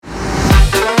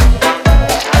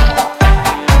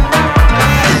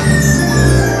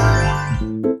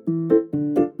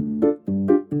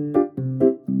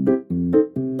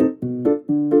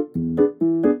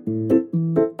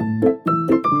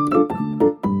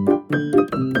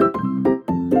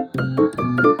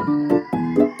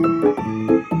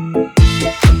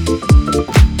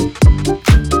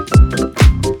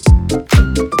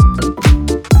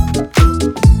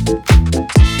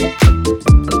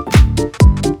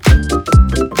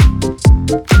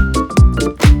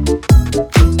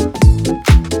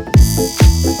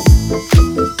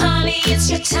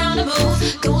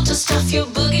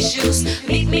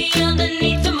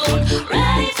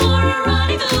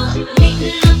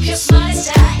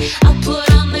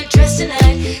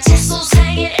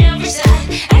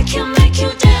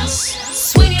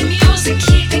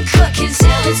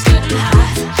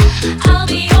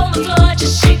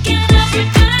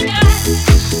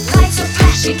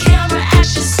camera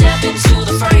action, step into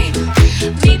the frame.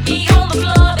 Meet me on the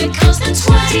floor because the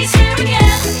 20's here again.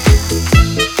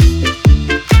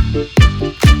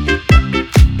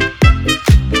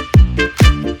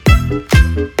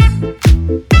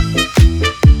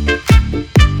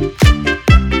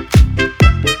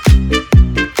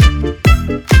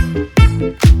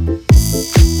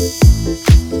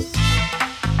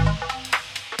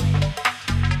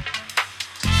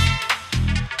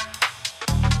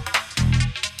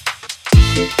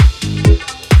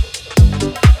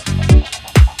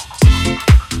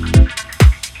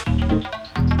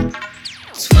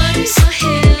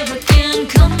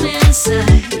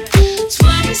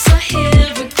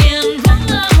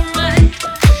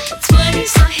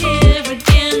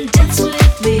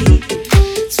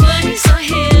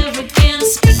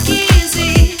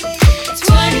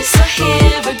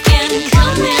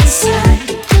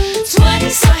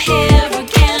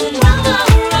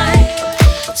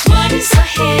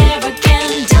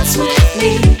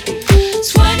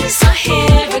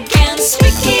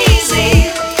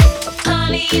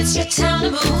 It's your time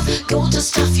to move. Go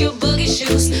dust off your boogie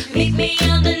shoes.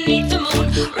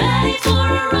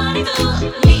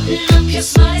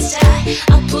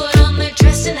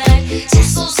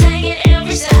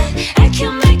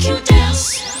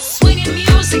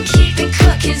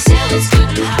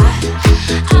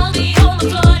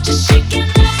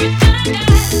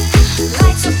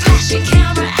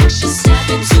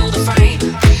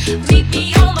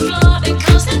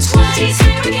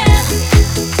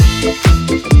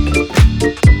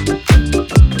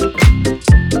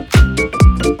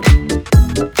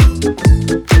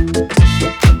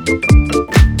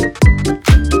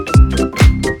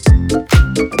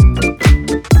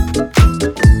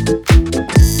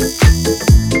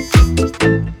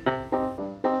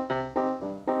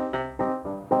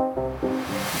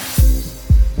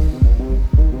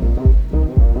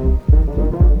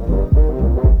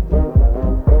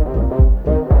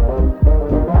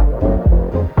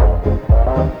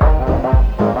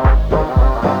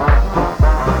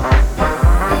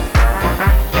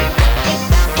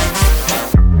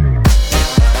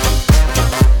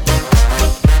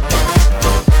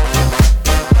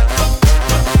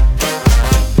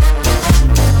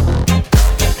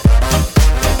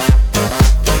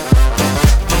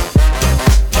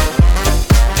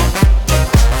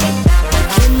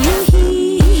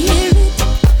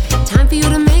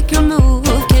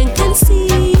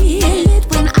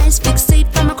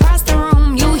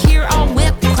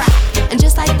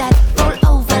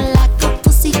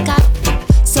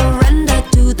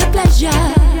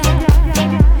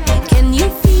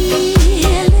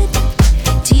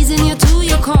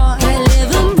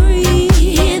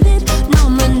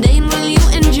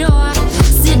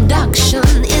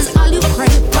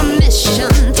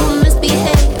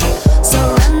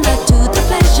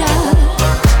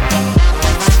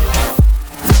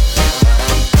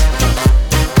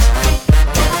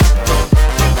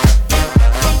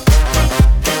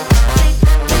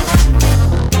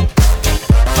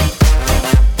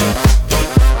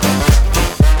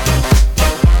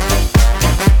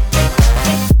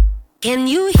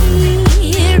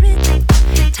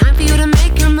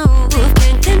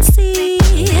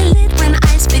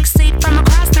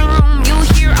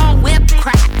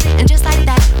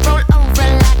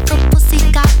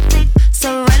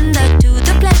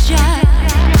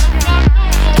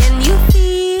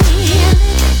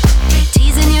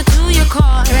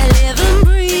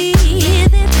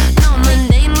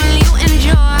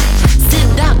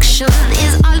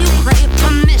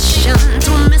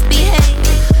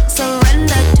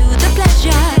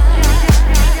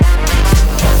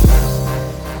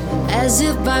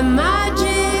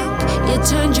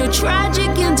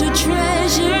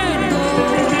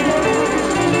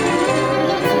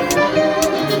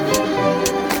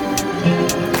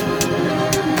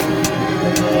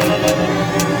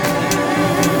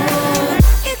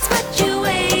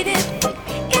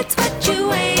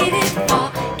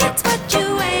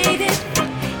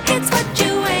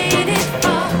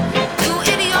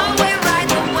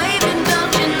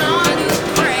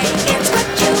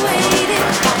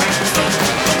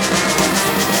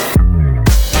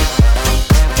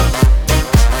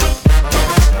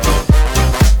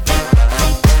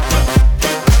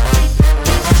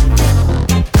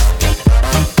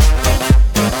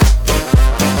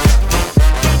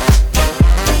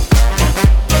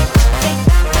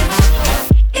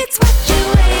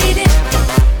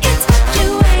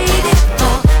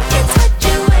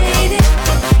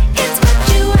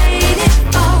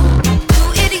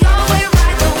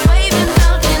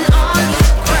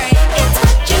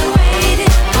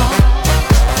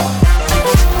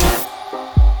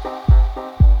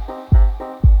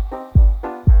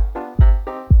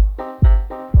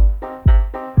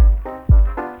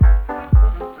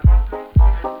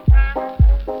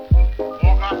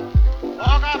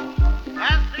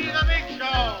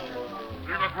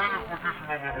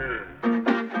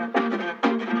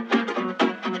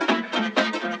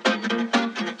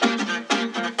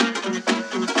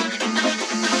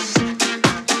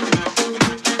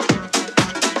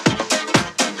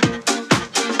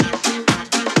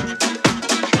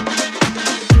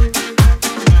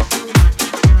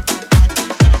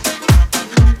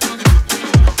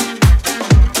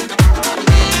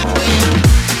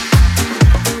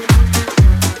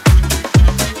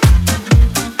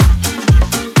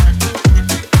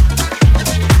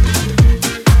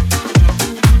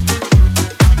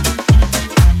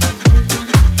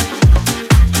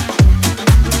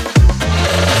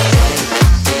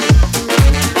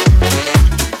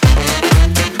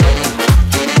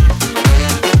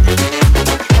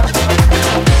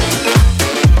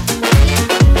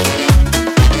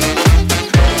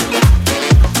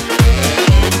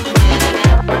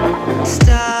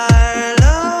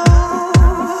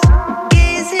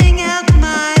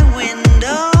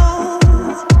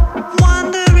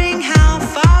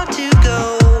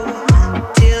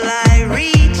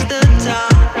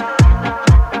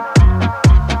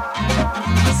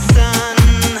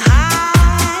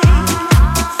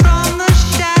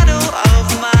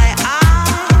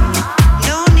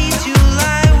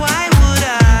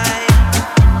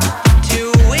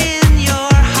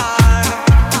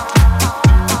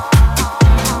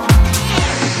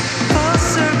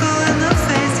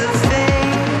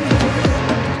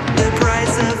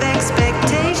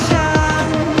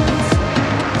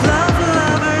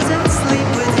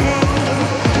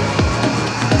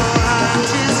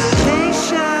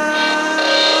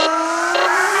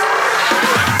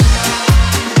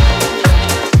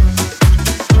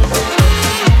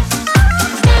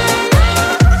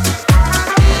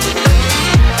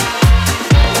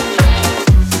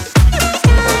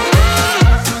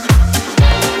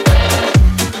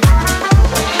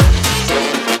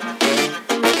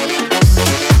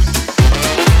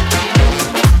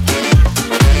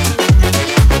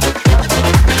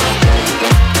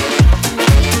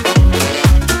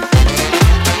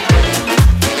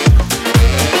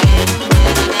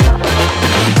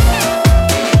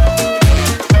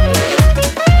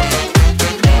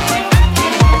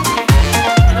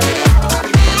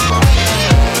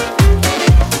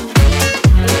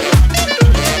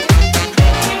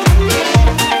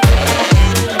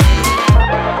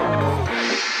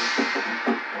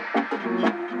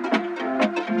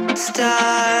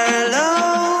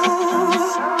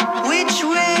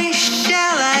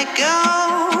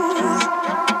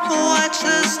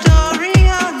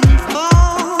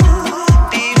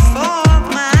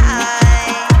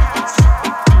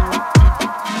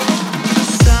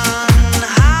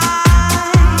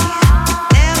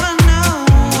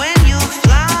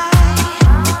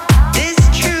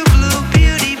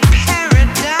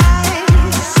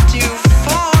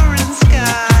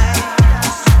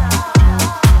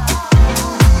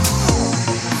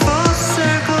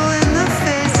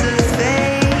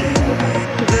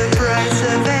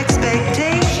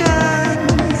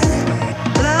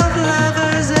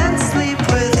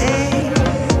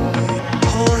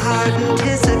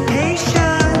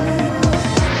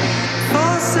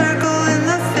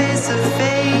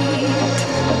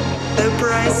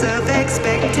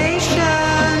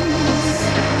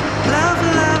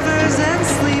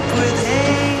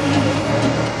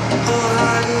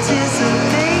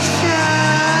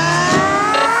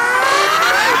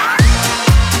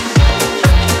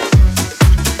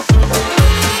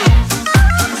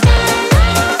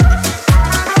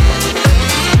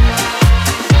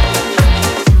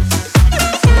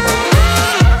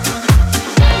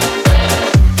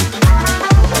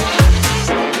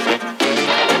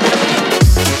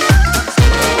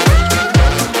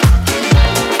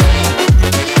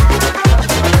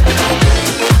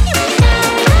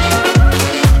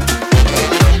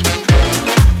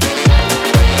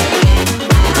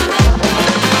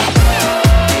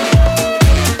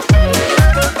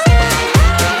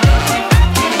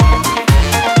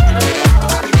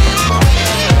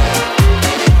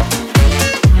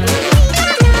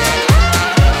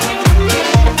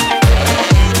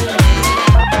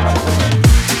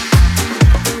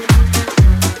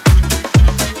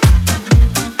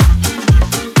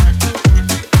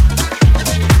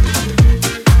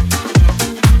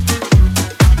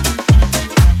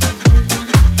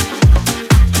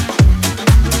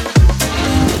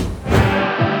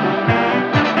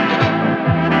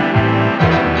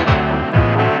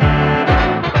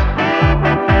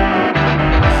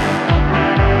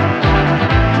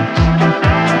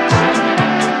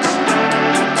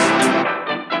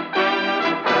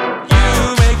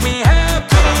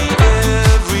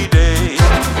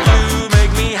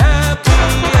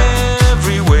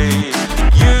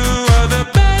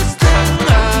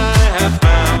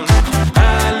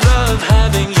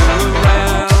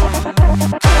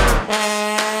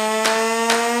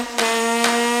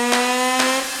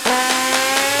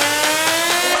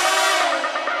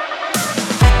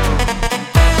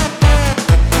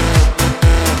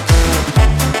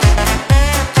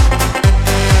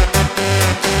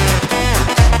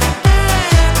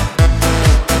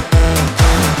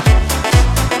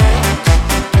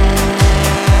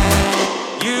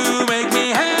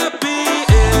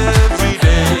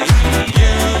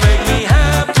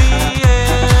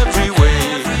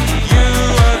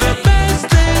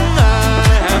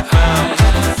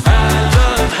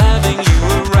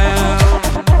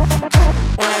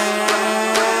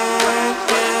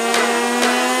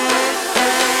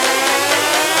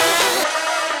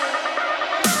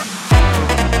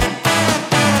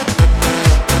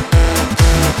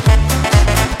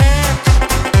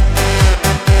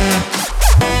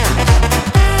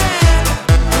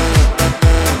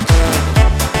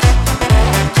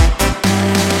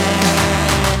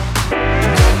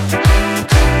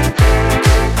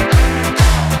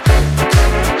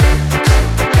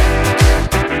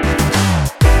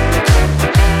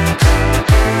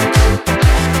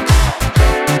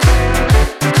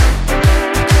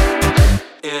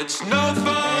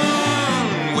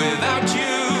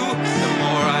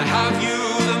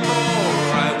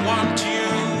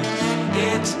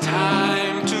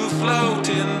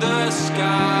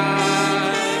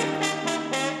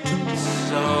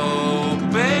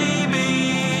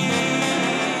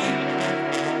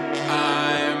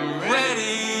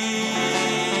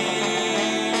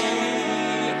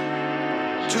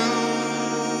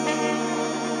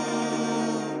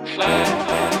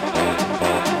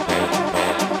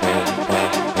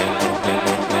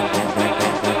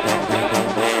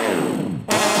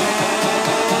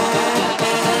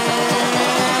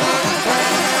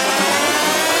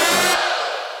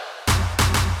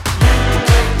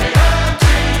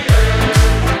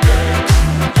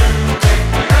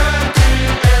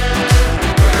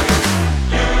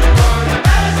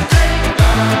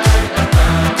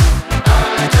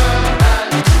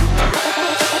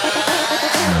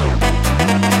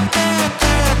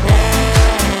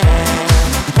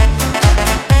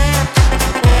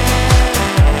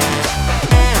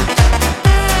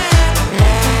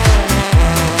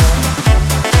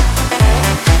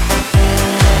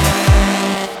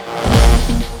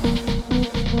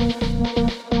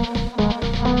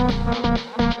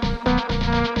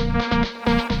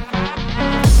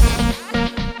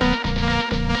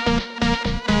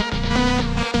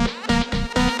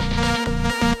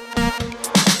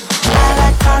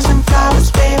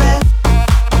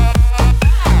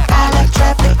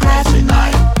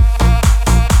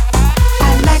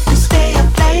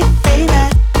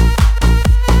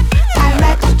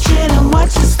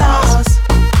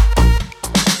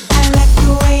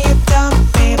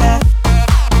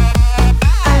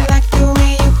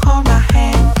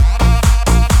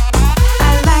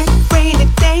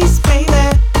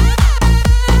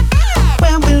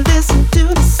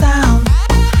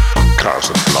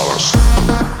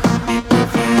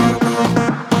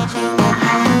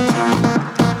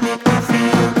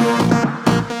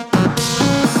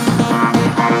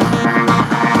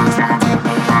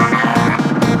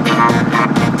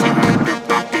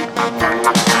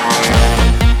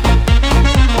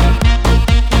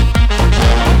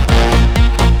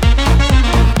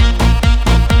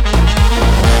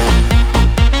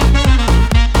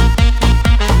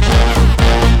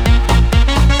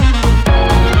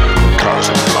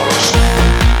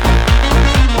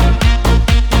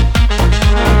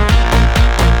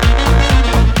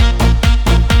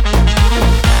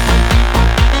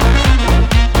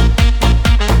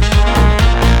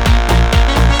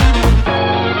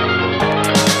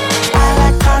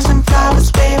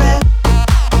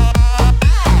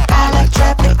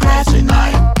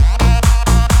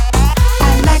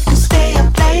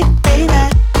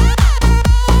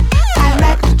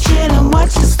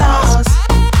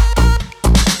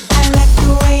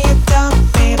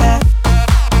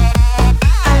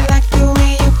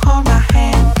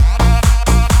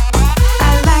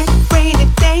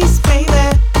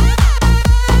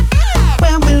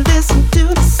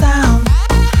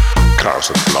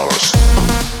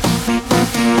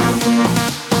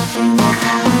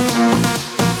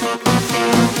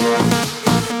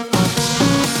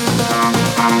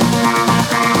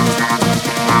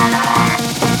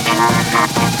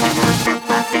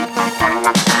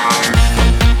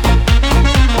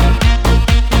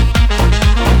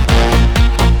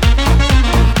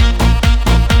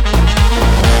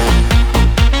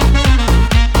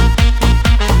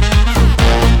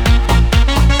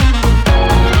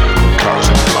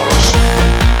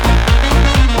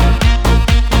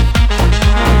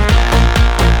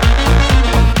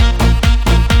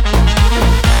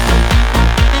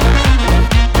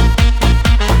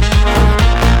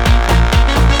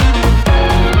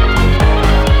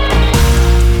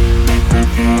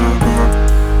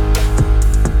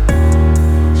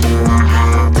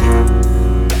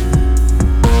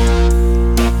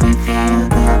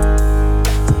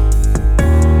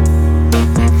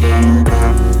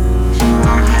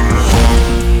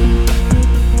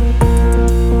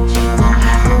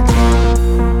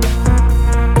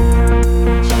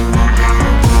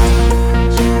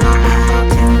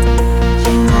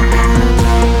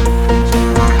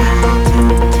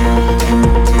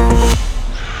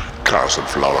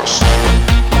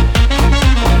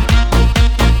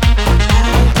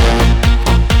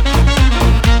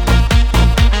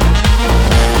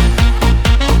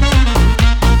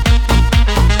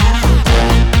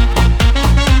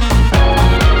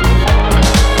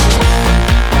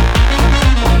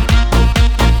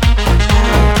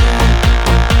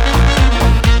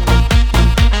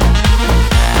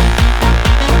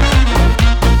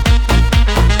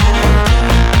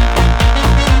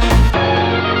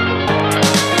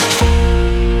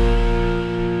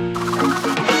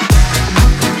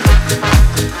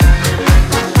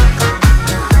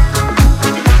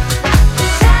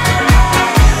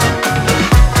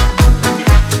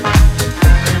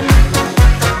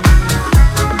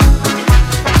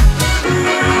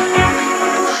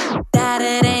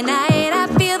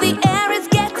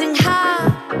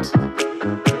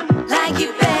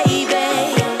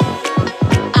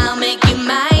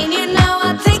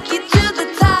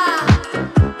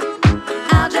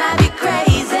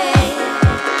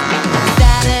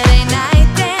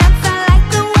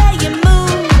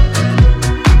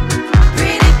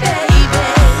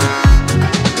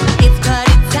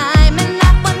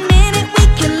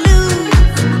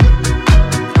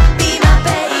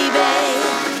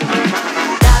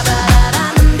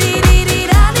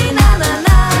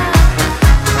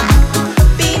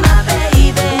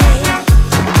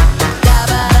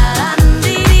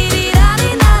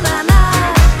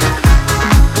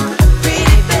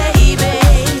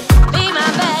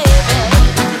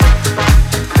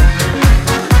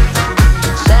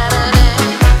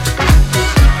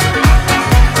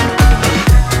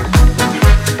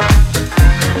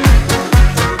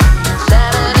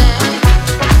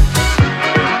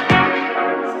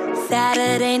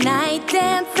 night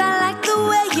dance, I like the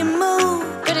way you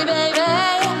move. Pretty baby,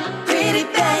 pretty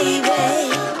baby.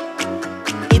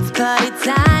 It's party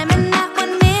time, and not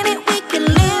 1 minute we can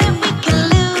live, we can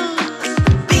lose.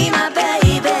 Be my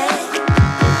baby.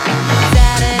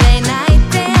 Saturday night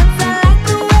dance, I like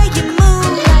the way you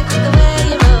move, like the way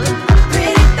you move.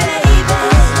 Pretty baby.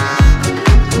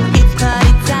 It's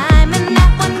party time, and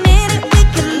not 1 minute we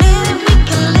can live, we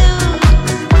can lose.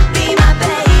 Be my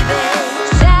baby.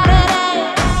 Saturday.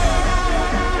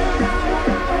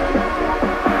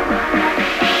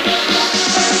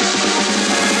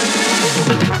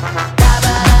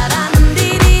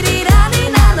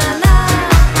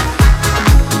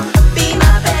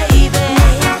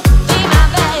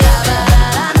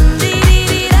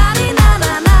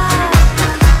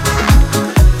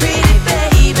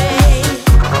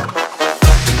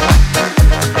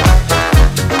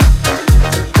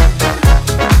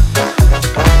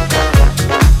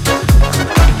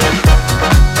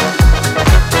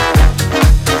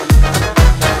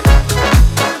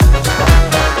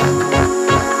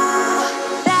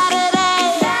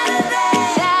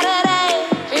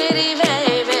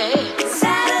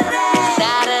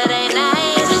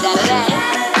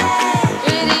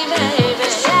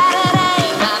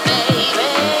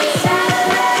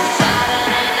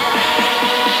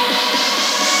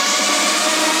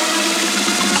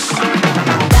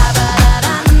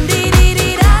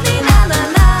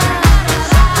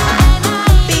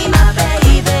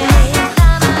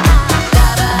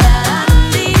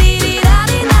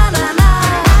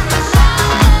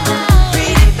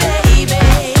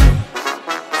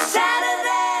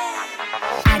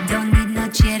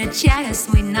 Chatter,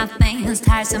 sweet nothings,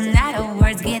 tiresome narrow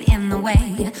words get in the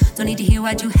way. Don't need to hear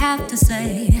what you have to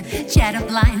say. Chatter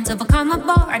blinds overcome a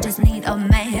bore. I just need a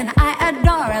man I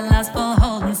adore, a lustful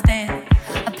hold instead,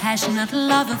 a passionate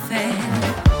love affair.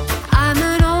 I'm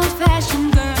an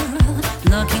old-fashioned girl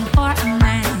looking for a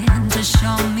man to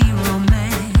show me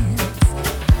romance.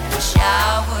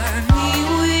 Shower me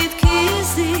with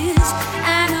kisses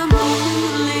and a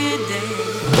moonlit day.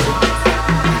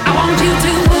 I want you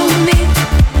to woo me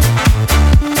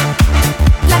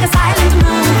like a silent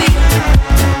movie.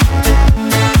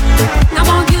 I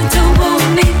want you to woo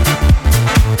me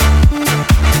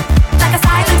like a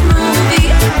silent movie.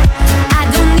 I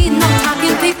don't need no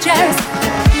talking pictures.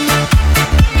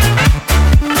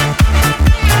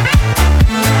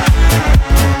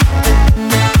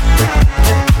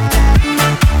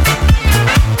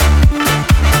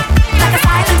 Like a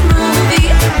silent movie.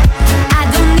 I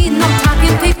don't need no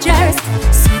talking pictures.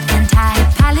 Suit and tie,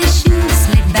 polished shoes,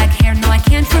 slick back hair, no I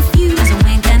can't refuse. A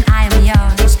wink and I am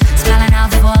yours. Smiling I'll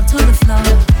fall to the floor.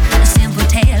 A simple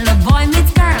tale of boy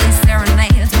meets girl, and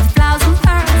serenades with flowers and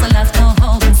pearls. A lustful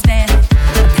hope instead, a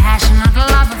passionate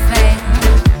love affair.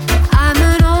 I'm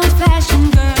an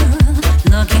old-fashioned girl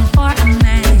looking for a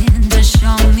man to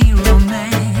show me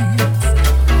romance.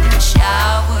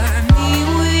 Shower me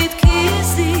with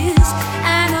kisses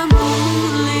and a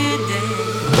moonlit day.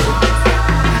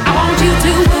 I want you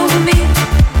to woo me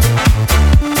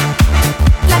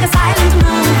like a silent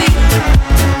movie.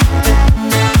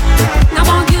 I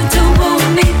want you to woo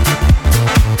me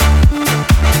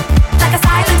like a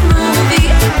silent movie.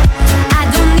 I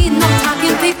don't need no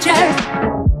talking pictures.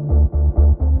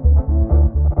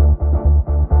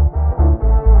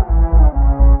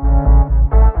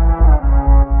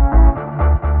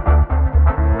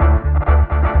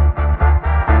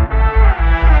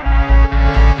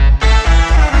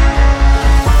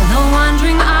 The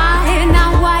wandering eye,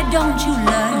 now why don't you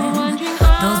learn?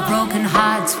 Those broken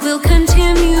hearts will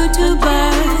continue to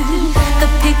burn. The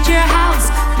picture house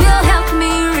will help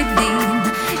me redeem.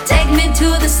 Take me to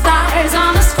the stars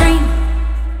on the screen.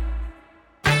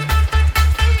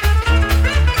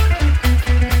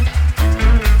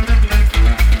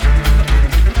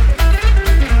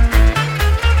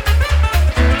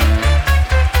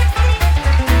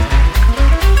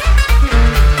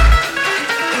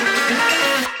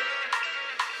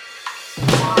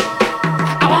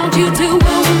 I want you to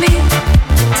woo me.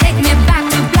 Take me back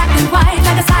to black and white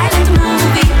like a silent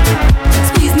movie.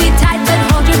 Squeeze me tight but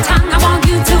hold your tongue. I want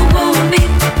you to woo me.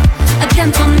 A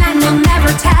gentleman will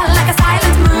never tell like a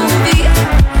silent movie.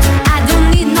 I don't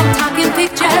need no talking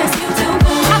pictures.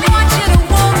 I want you to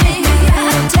woo me.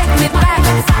 Take me back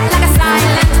like a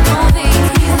silent movie.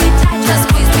 Just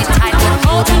squeeze me tight but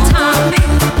hold your tongue.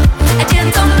 A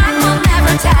gentleman will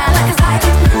never tell like a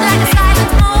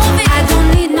silent movie. I don't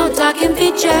need no talking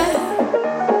picture.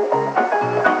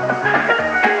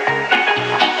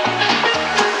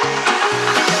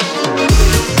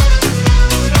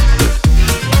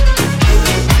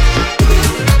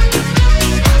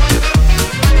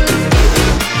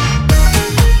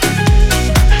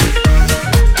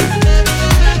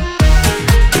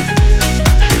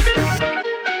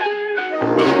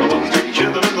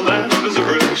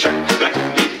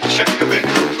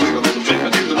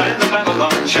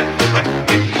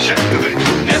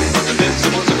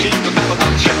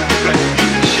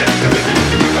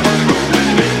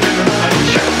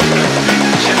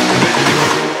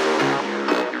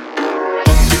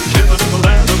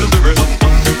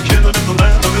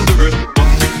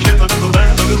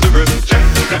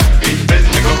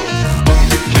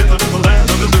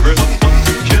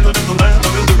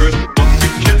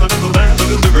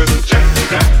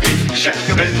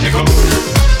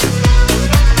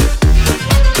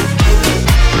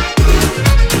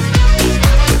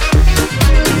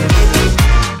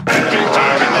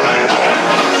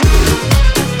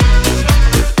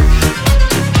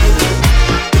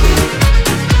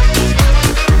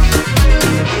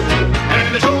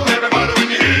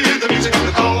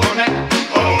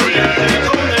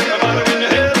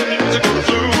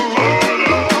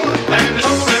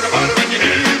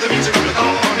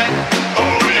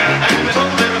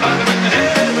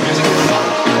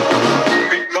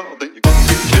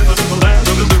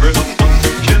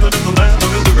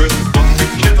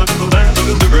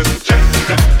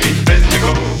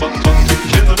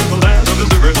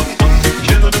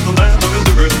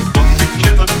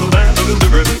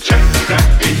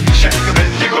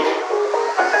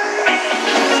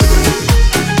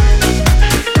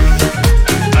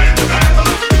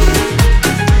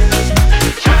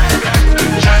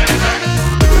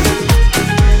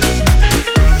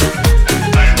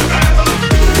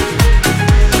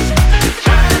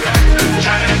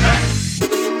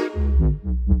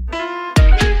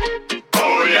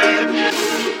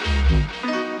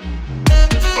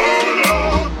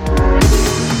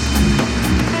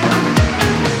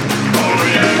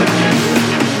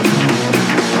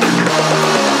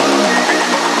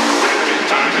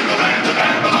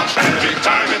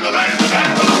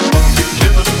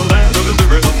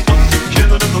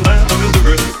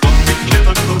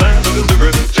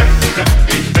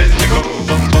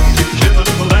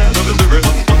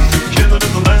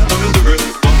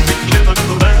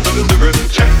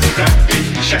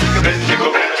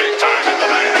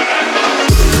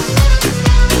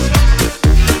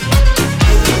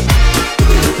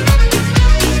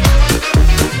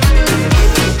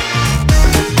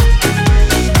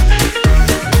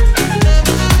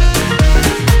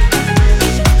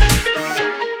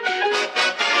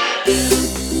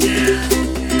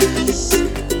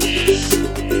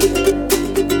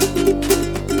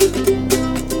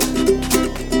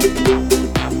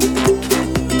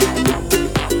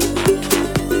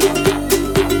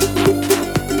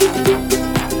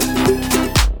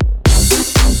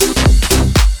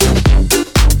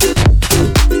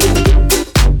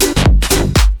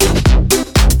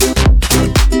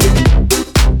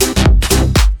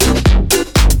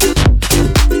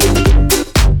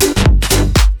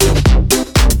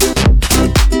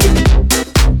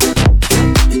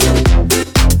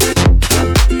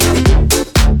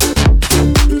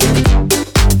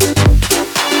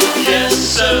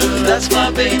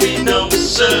 baby, no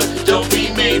sir. Don't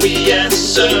be maybe, yes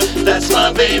sir. That's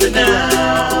my baby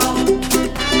now.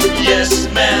 Yes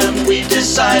ma'am, we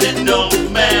decided, no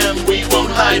ma'am, we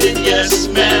won't hide it. Yes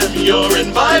ma'am, you're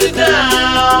invited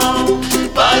now.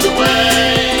 By the way,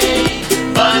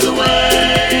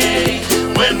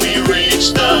 when we reach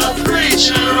the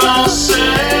preacher, I'll say,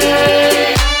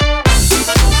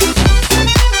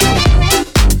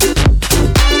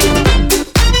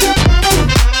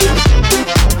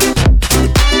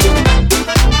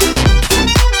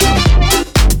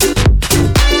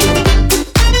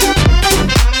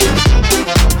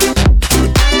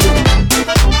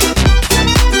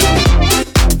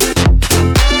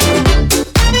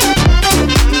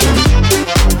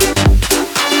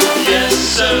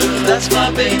 that's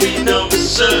my baby, no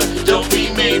sir. Don't be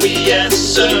maybe, yes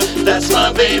sir. That's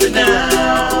my baby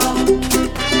now.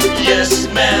 Yes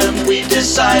ma'am, we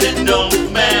decided, no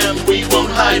ma'am, we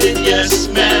won't hide it. Yes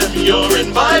ma'am, you're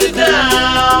invited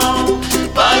now.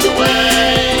 By the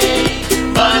way,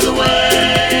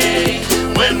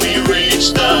 when we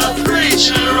reach the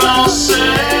preacher, I'll say,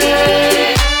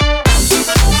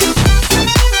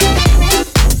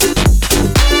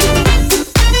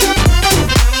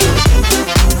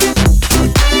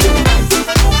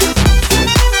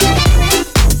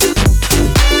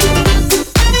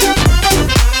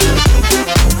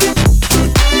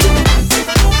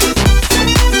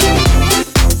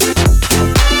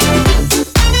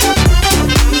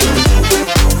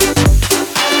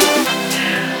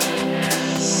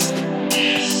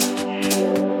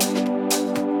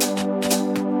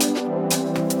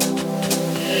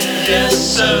 yes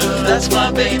sir, that's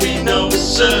my baby, no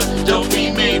sir. Don't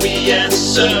be maybe, yes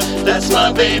sir. That's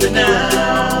my baby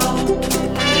now.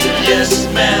 Yes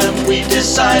ma'am, we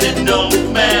decided, no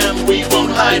ma'am, we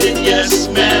won't hide it. Yes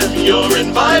ma'am, you're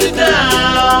invited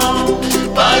now.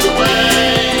 By the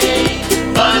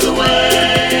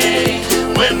way,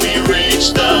 when we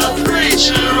reach the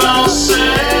preacher, I'll say,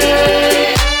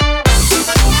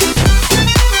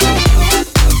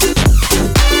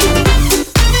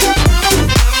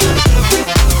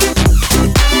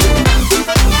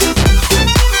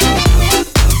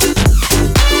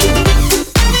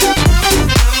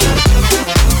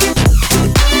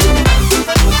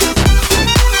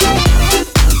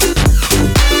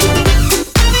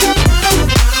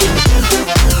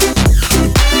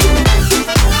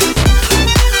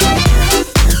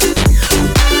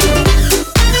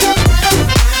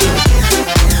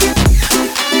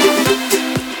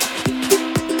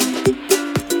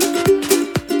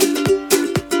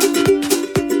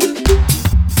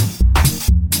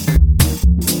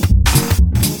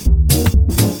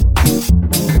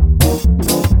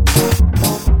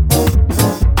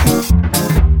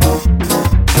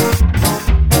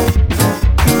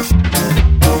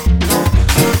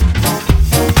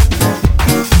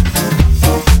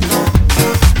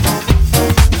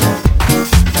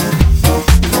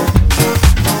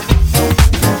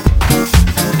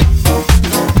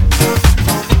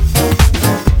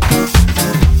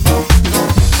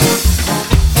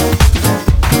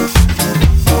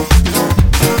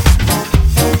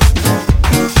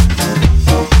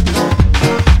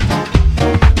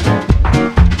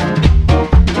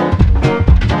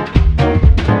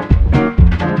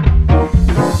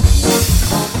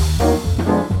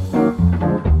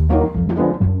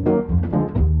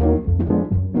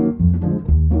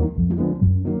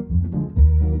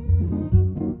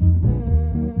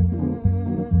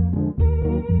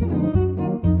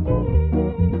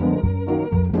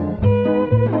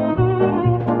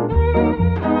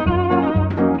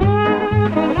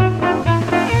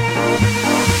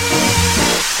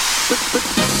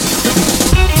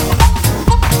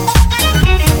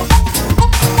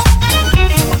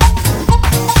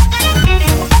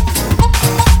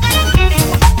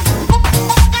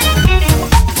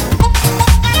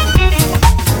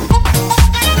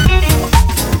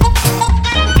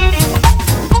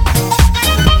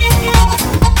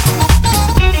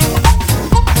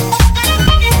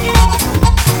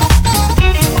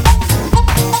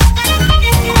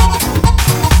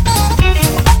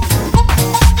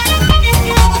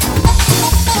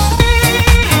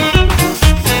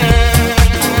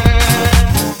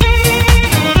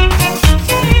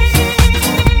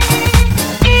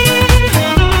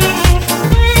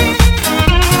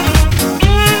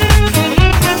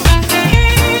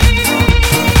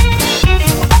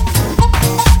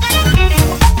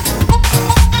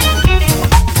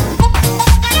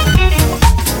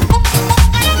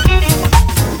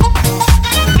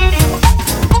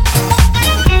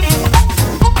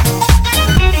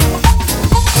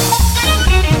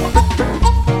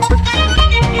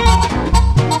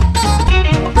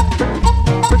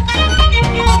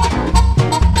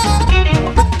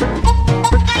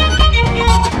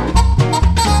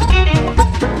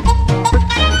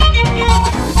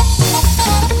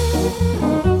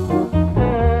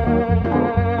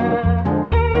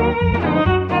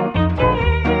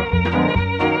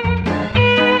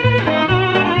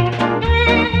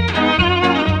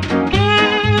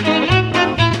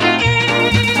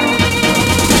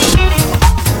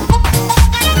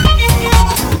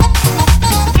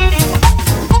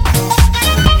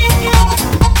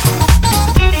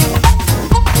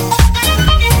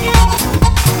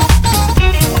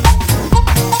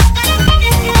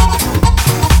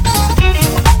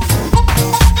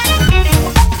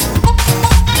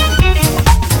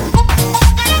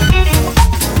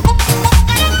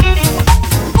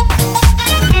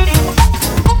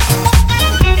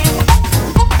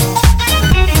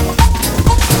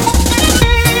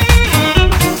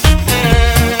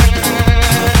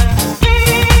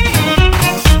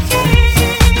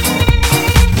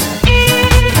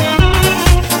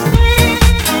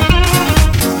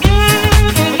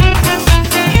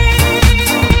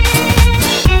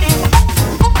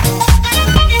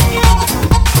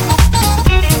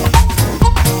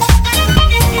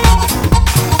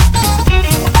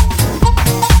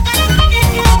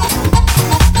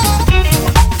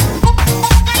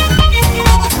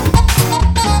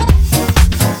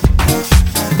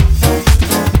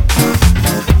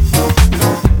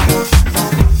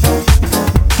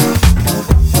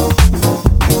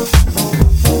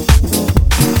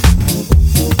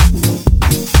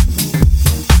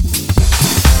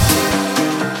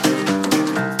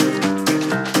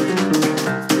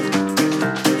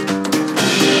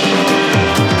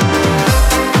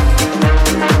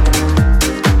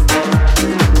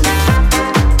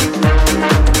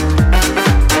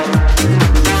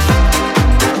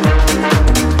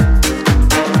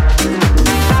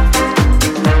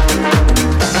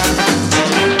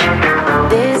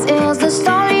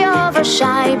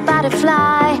 shy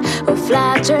butterfly who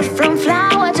fluttered from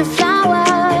flower to flower.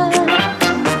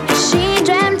 She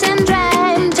dreamt and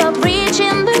dreamt of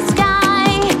reaching the sky,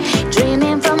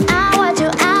 dreaming from hour to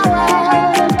hour.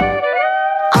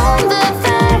 On the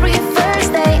very first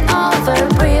day of her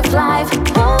brief life,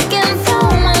 woken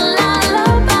from a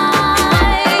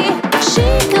lullaby, she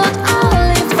could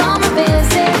only from a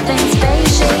visiting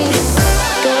spaceship.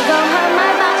 Go, go, her, my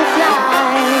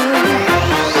butterfly.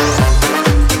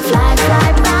 Fly, fly,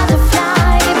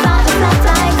 butterfly, butterfly,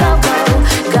 fly, go, go.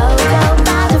 Go, go,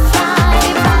 butterfly,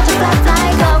 butterfly, fly,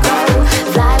 go, go.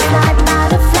 Fly, fly,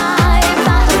 butterfly,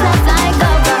 butterfly, fly,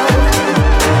 go, go.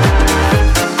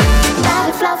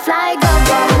 Butterfly, fly, go,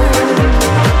 go.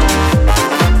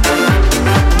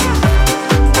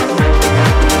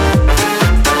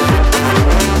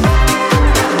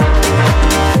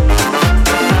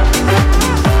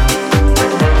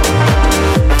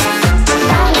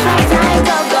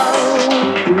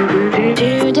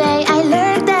 Today I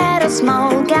learned that a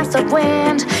small gust of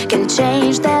wind can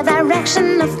change the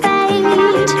direction of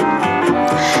fate.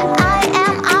 I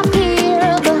am up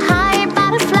here, the high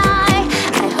butterfly.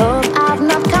 I hope I've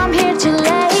not come here too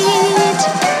late.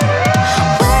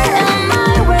 Where am I?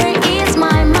 Where is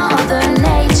my mother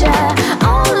nature?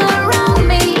 All around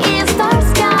me is dark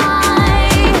sky.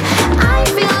 I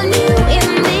feel new in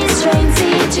this strange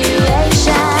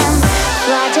situation,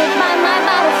 flattered by my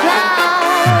butterfly.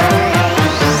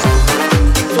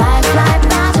 Fly, fly,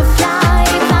 butterfly,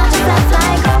 butterfly,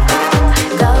 fly, go, go,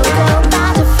 go, go,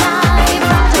 butterfly,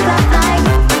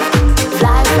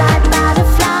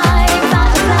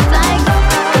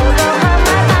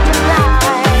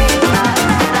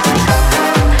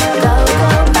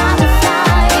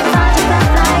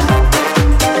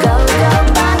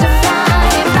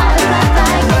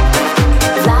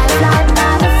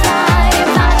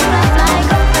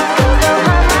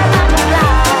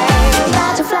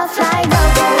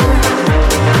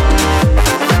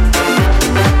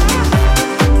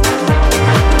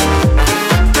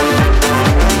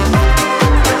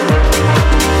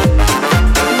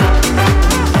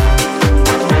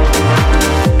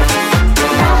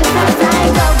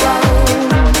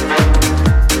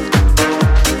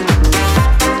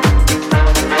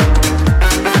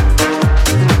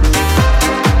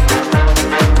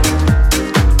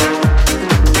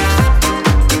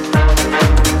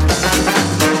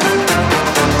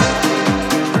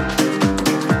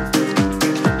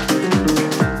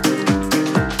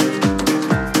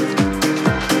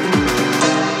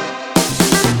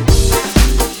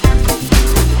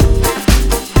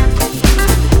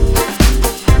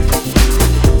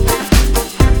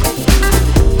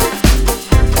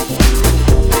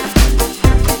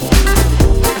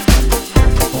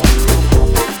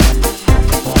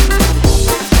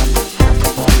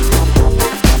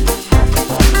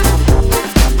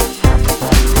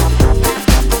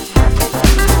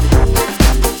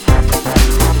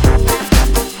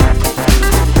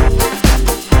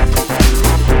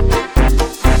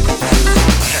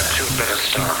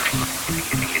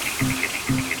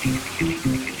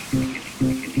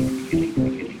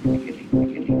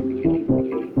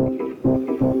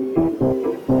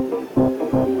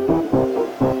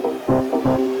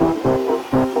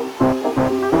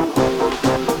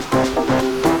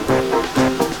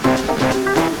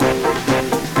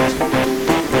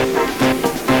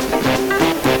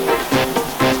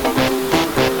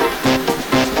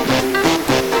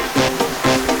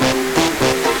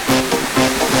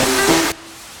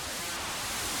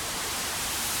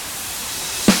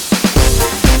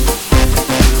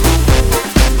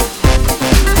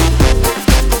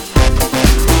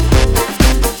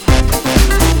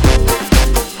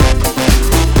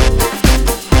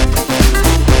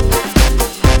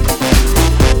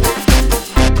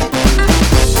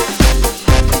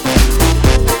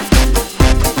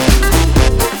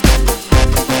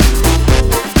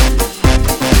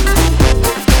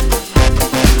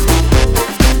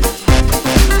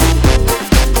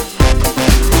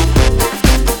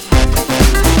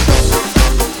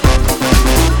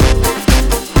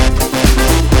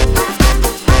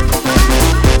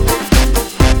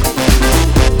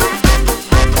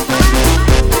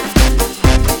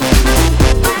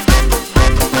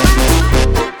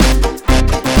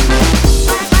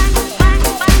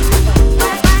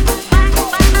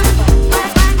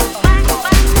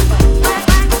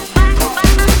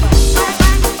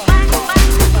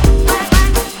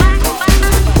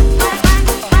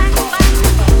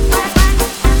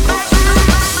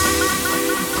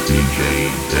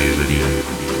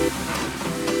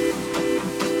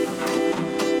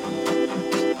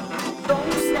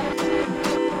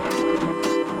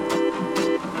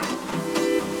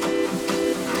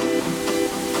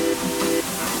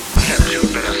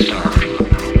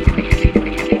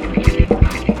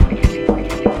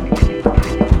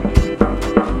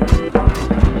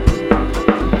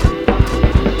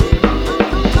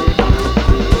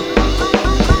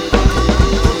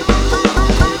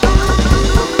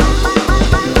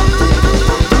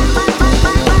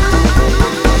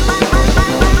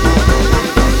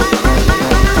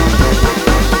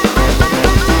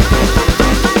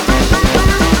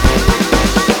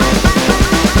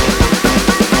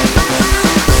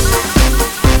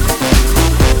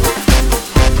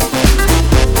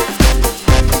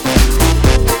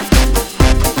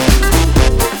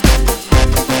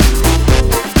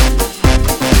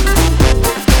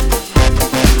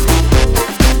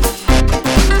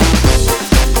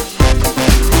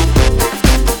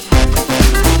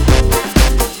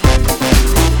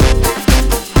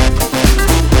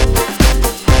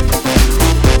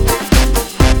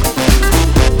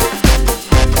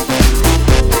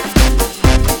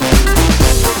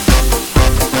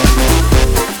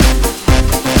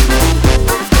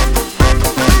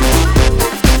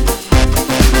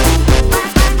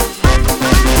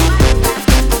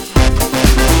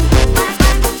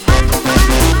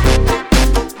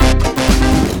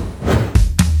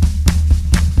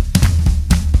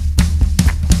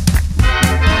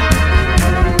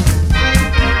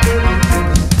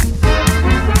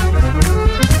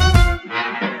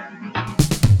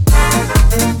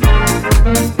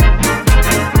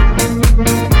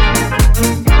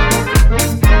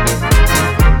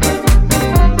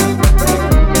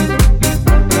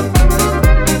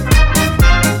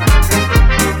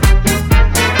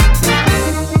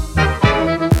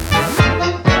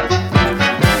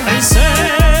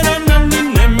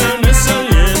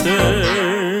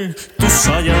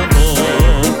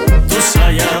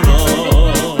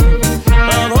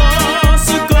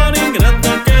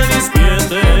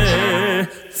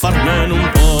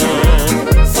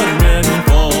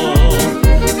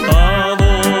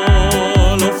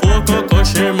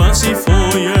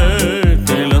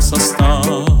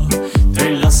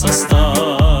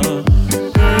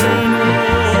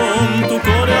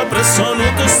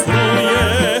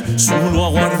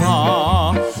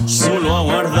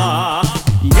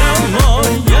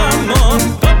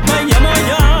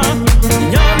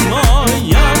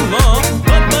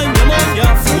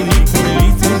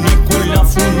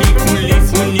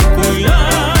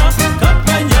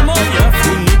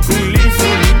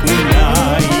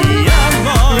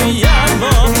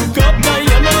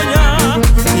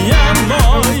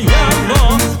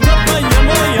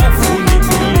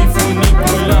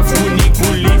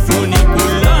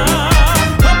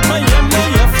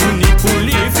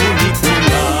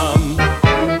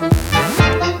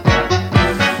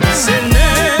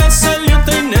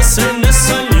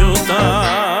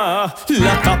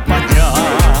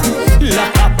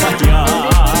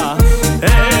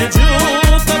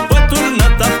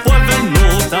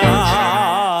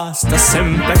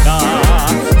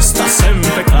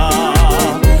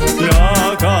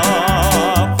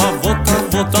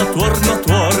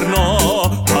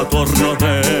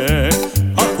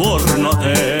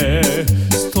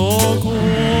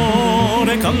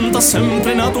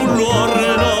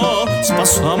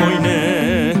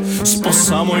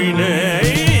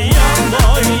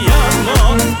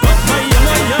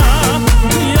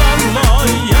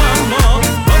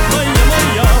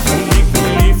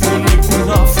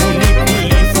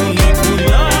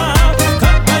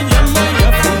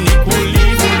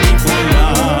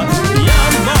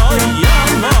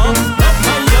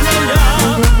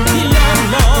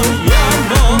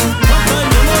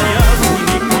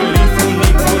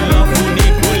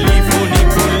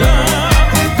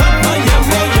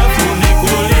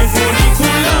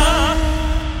 Funicula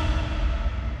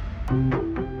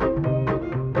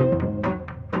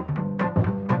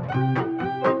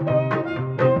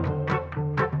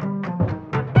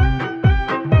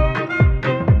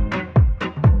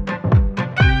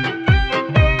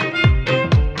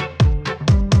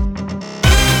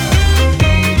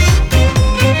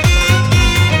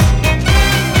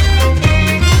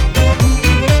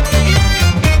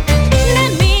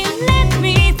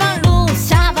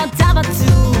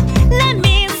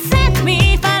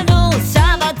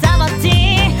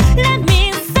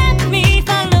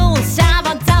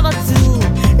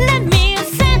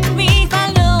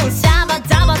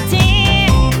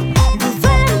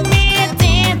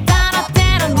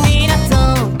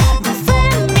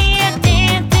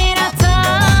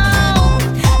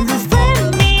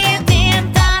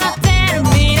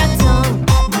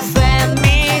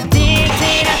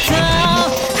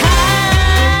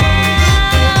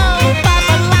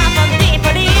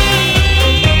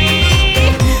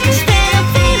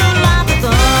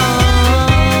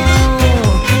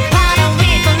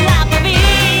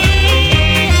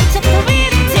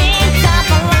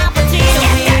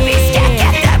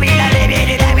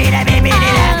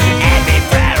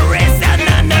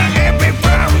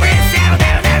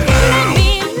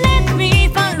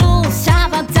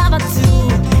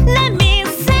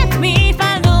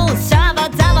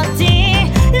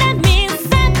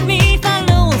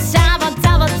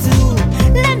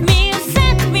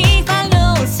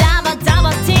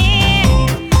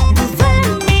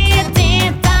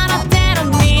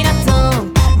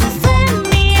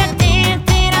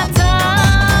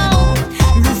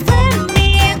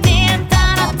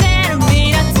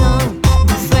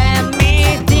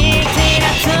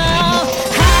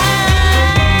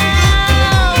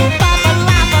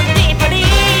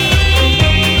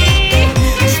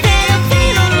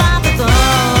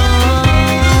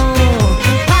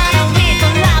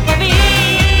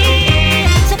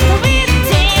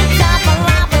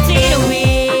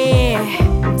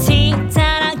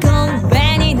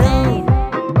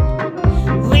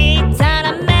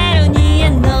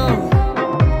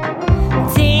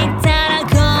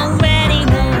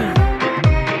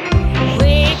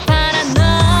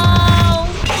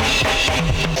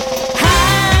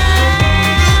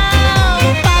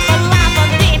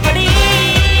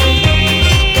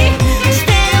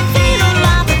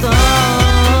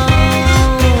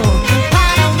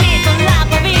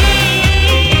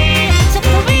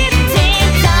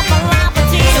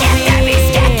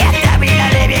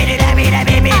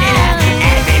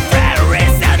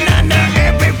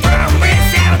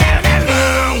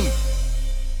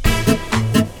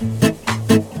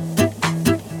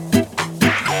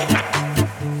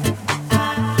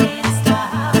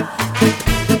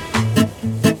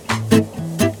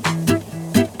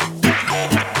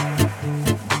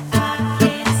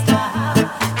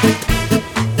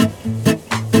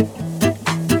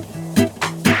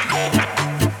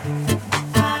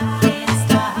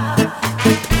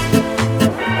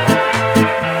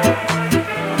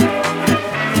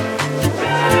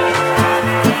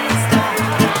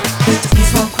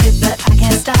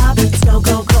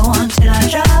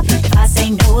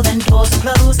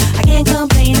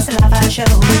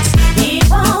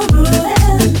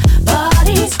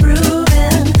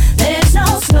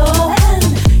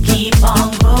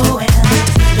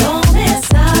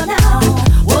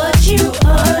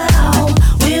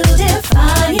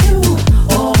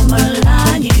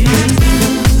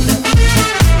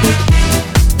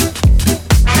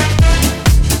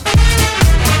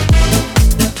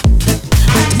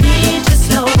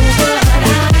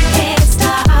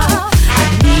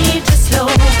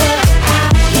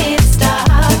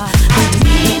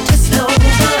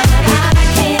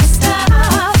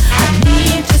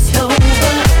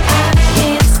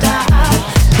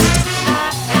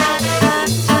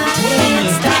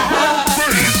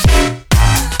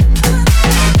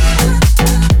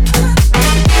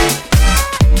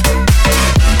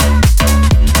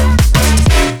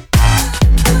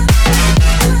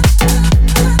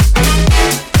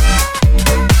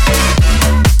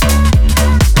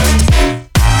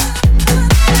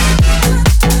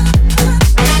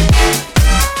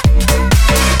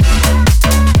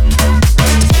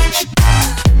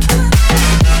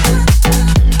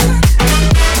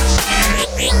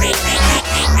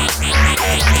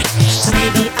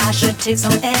take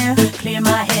some air, clear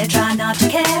my head, try not to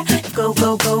care. If go,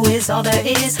 go, go is all there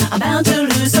is, I'm bound to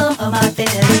lose some of my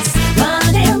fears.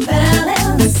 Finding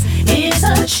balance is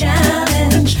a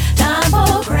challenge. Time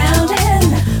for grounding,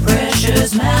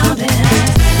 pressure's mounting.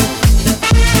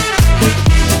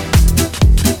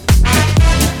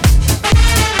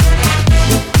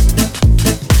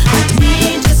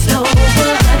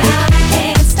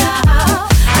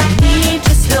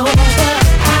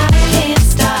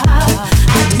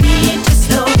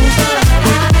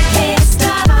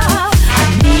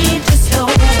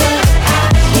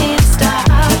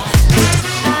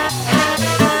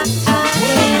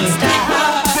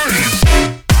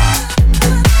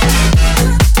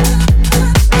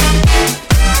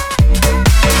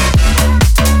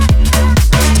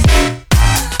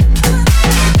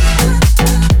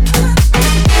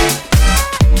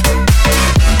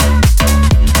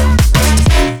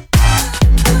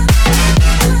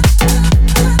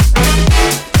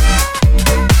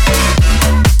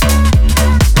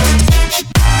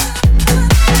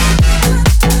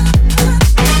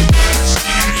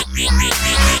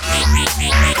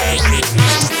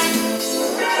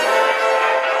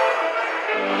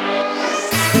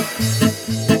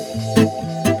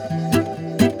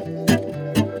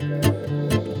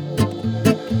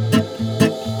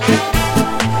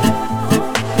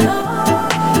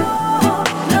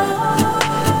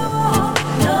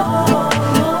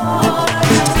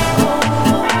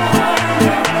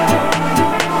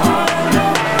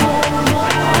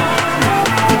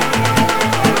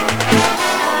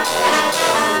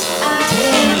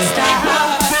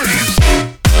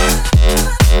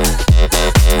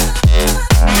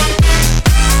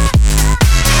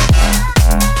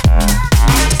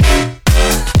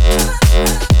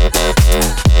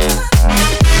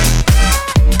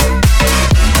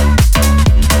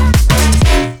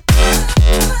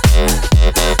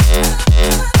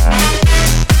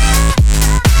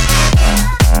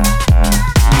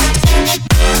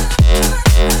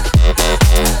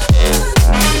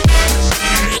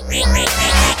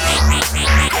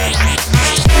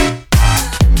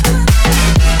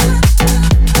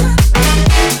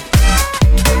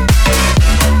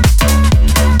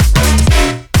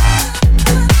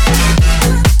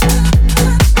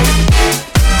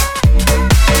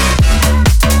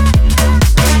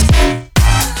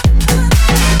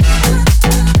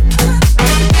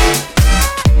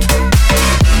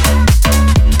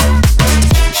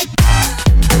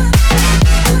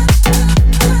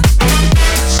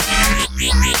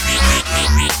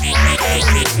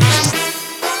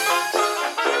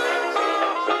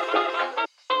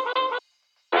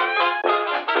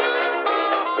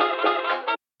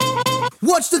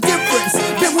 What's the difference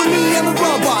between me and the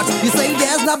robot? You say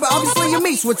there's not, but obviously you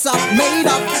miss what's up. Made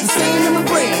up the same in my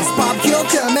brains. Pop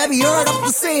culture, maybe heard of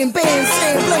the same band,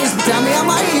 same place. But tell me,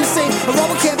 am I insane? A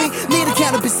robot can't be, neither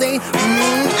can it be sane.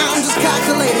 I'm just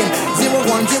calculating.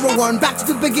 0101, back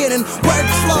to the beginning. Where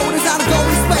the flow is out of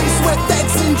going space. With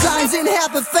X and giants in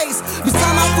half a face. This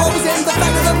time my flow is in the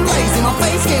fact that I'm lazy. My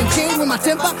face can't change with my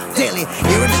temper daily.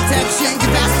 Error detection,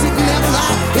 capacity to never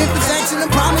lie. Imperfection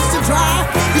and promise to try.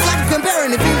 It's like a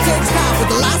comparing if you take time with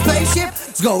the last spaceship.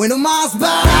 It's going to Mars, but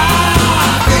I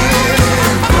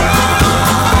can't cry.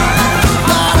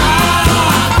 But I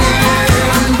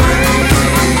can't breathe.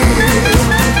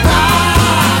 I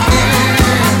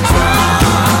can't try.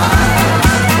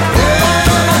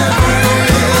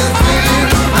 Everything.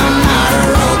 I'm not a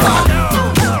robot.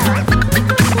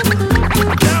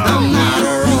 I'm not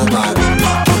a robot.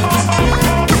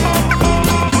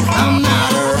 I'm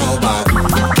not a robot.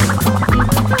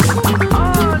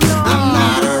 I'm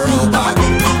not a robot.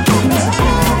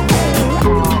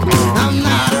 I'm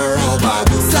not a robot.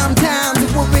 Sometimes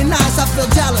it would be nice, I feel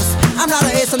jealous. I'm not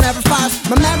an ace, I never fast.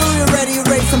 My memory already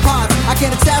erased some parts. I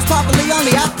can access properly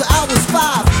only after I was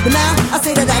 5. But now I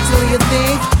say that actually a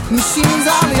thing. Machines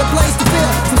only a place to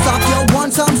feel. Some stuff you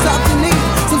want, some stuff you need.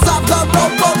 Some stuff the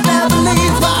robot never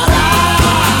leaves. But I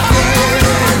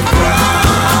can't cry.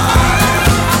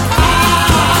 I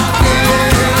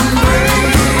can't breathe.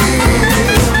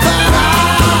 But I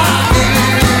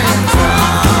can't try.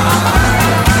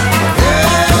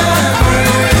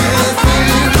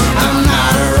 Everything. I'm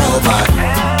not a robot.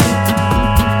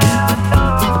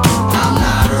 I'm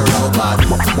not a robot.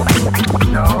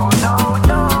 No, no,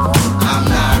 no. I'm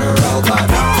not a robot.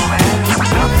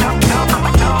 I'm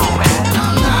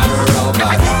not a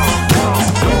robot.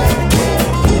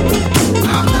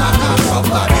 I'm not a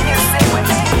robot.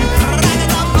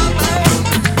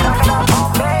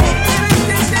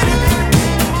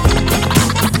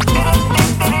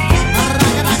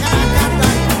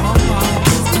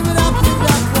 Give it up,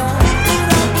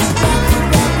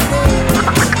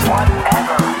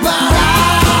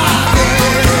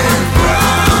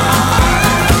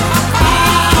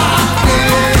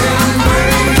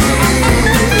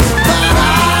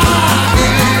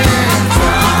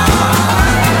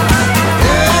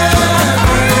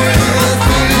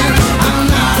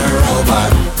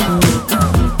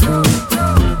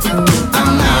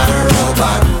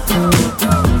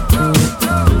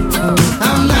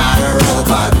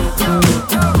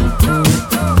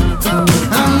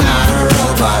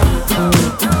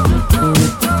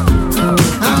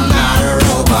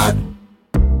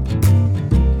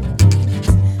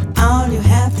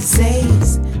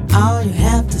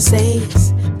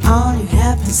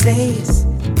 say is,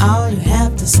 all you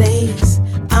have to say is,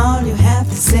 all you have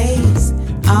to say is,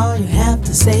 all you have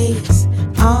to say is,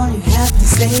 all you have to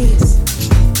say is,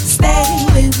 stay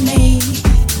with me.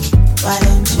 Why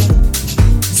don't you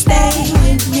stay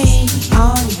with me?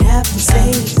 All you have to say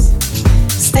is,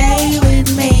 stay with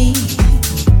me.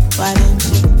 Why don't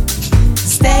you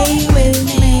stay with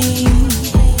me?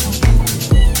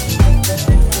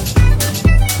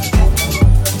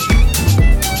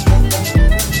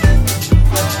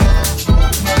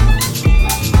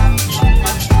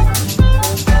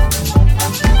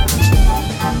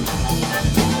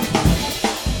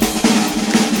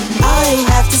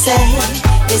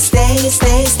 Stay,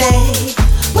 stay, stay.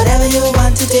 Whatever you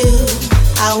want to do,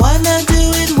 I wanna do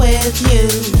it with you.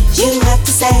 You have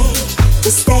to say,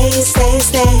 just stay, stay,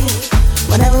 stay.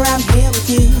 Whenever I'm here with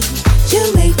you, you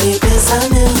make me feel so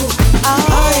new.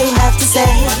 All you have to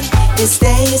say is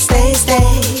stay, stay,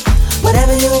 stay.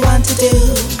 Whatever you want to do,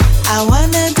 I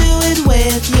wanna do it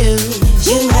with you.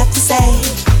 You have to say,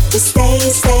 just stay,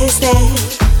 stay, stay.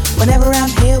 Whenever I'm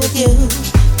here with you,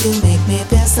 you make me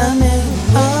feel so new.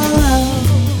 Oh.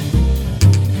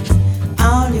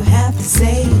 All you have to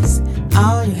say is,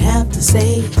 all you have to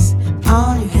say is,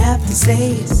 all you have to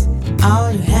say is,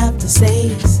 all you have to say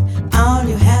is, all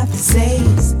you have to say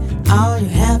is, all you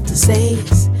have to say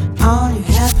is, all you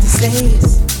have to say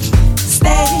is,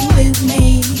 stay with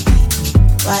me.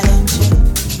 Why don't you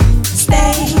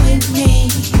stay with me?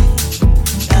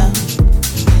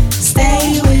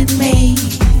 Stay with me.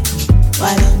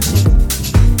 Why don't you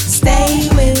stay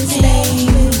with me?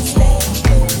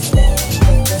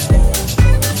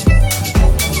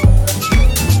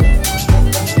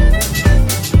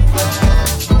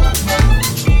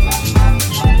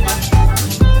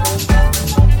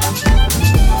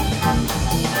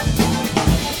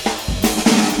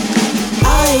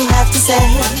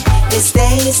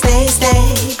 Stay, stay, stay.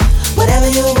 Whatever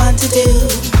you want to do,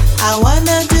 I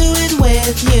wanna do it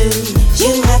with you.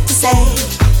 You have to say,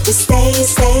 just stay,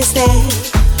 stay, stay.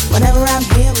 Whenever I'm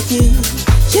here with you,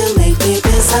 you make me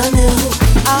feel so new.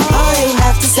 All you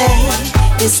have to say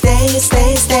is stay,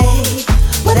 stay, stay.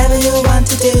 Whatever you want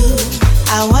to do,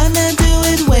 I wanna do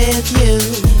it with you.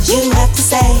 You have to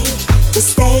say,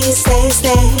 just stay, stay,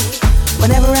 stay.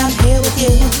 Whenever I'm here with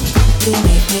you, you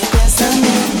make me feel so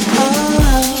new. Oh.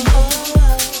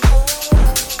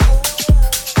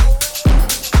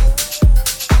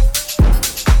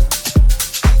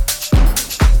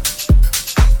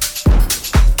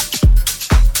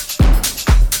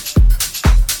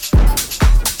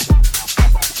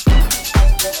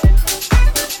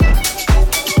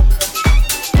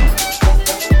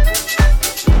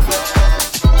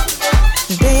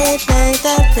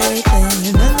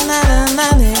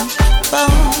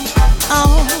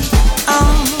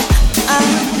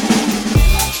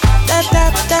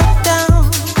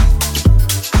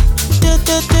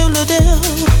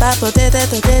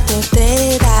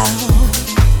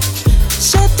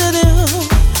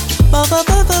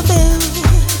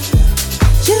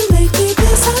 You make me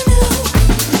feel so new.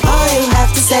 All you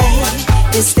have to say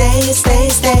is stay, stay,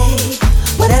 stay.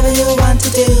 Whatever you want to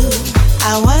do,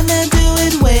 I wanna do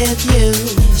it with you.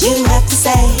 You have to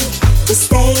say, just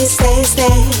stay, stay,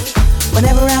 stay.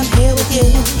 Whenever I'm here with you,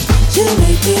 you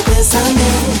make me feel so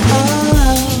new. Oh,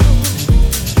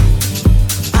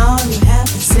 all you have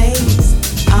to say is,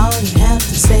 all you have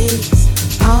to say is,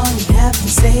 all you have to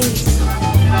say is.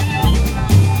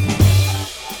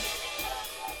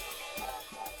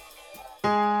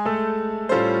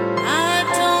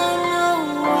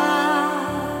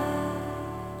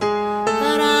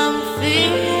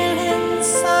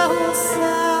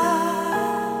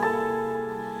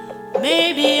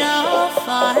 Maybe I'll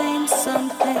find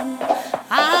something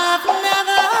I've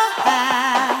never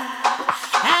had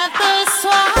at the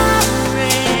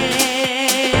soiree.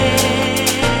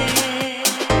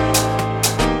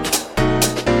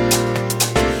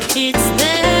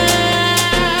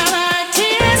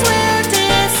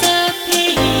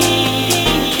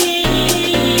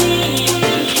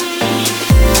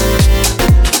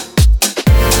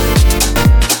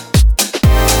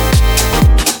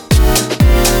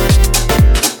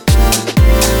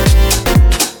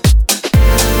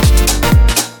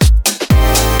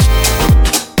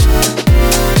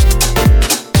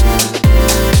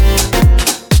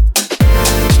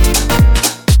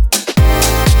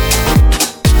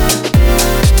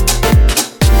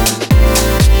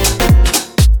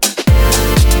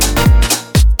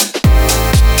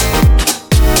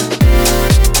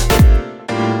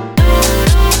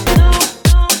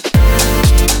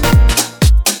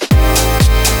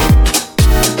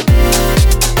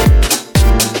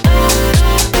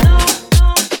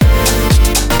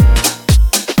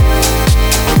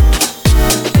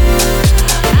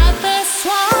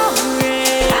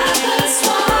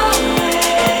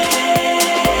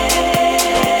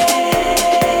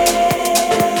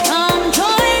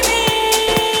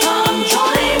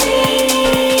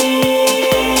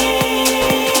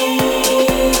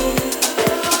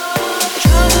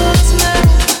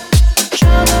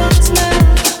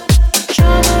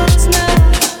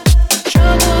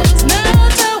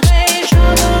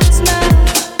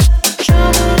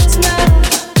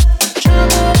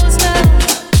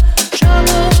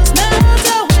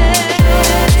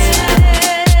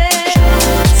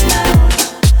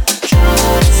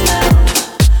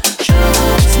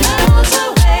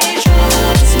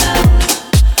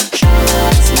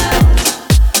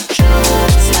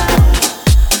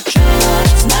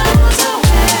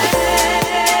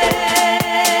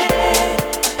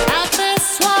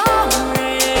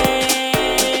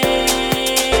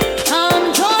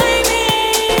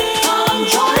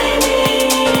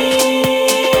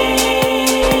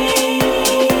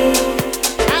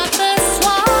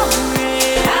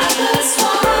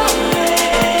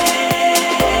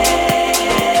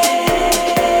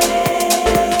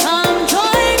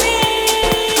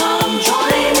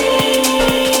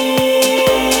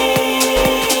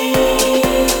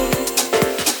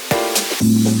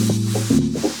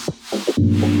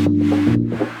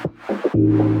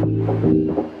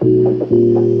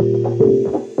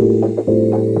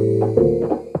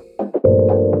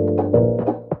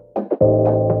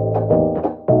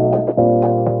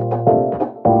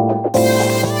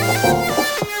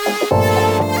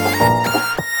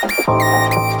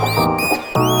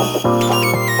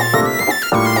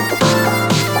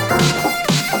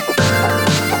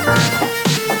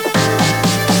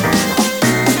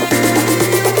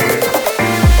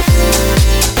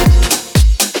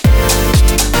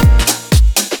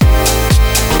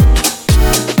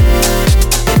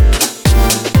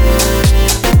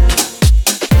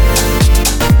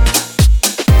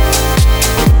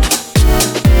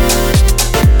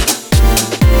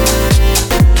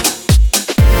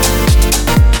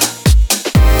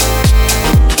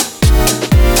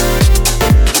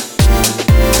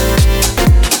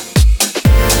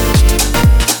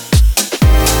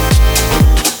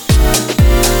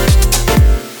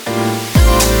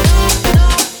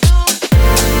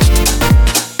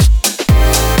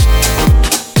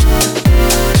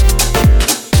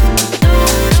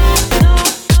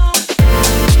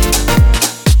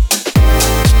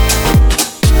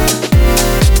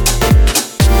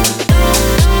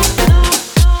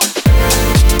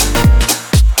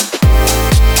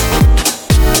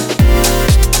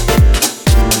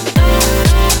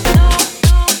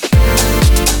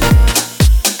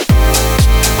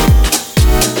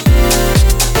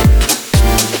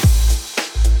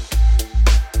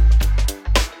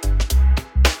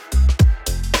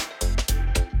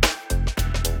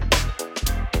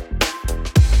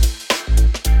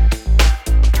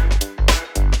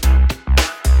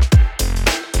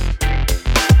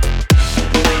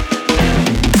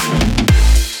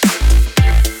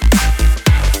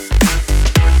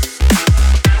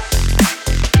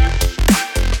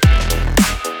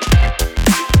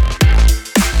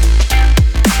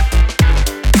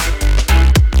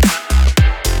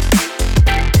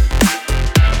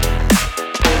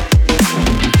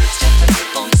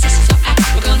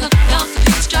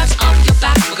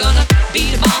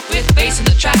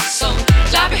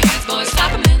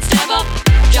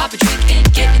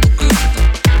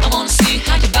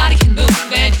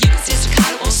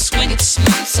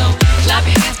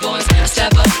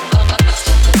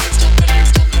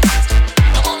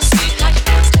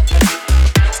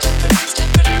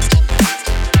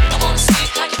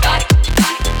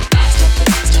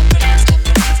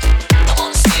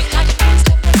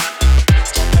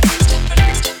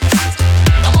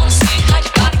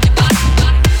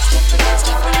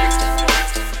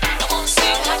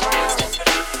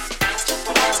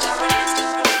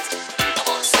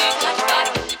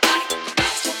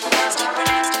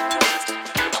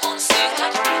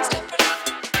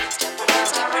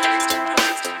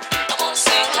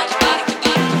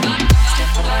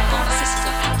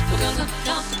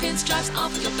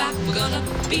 your back. We're gonna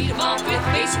beat 'em all with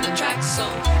bass in the track. So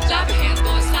clap your hands,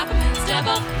 boys, clap 'em and step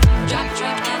up. Drop your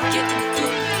drink and get in the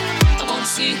groove. I wanna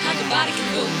see how your body can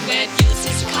move. And you can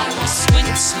see Chicago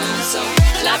swinging smooth. So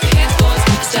clap your hands,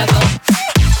 boys, step up.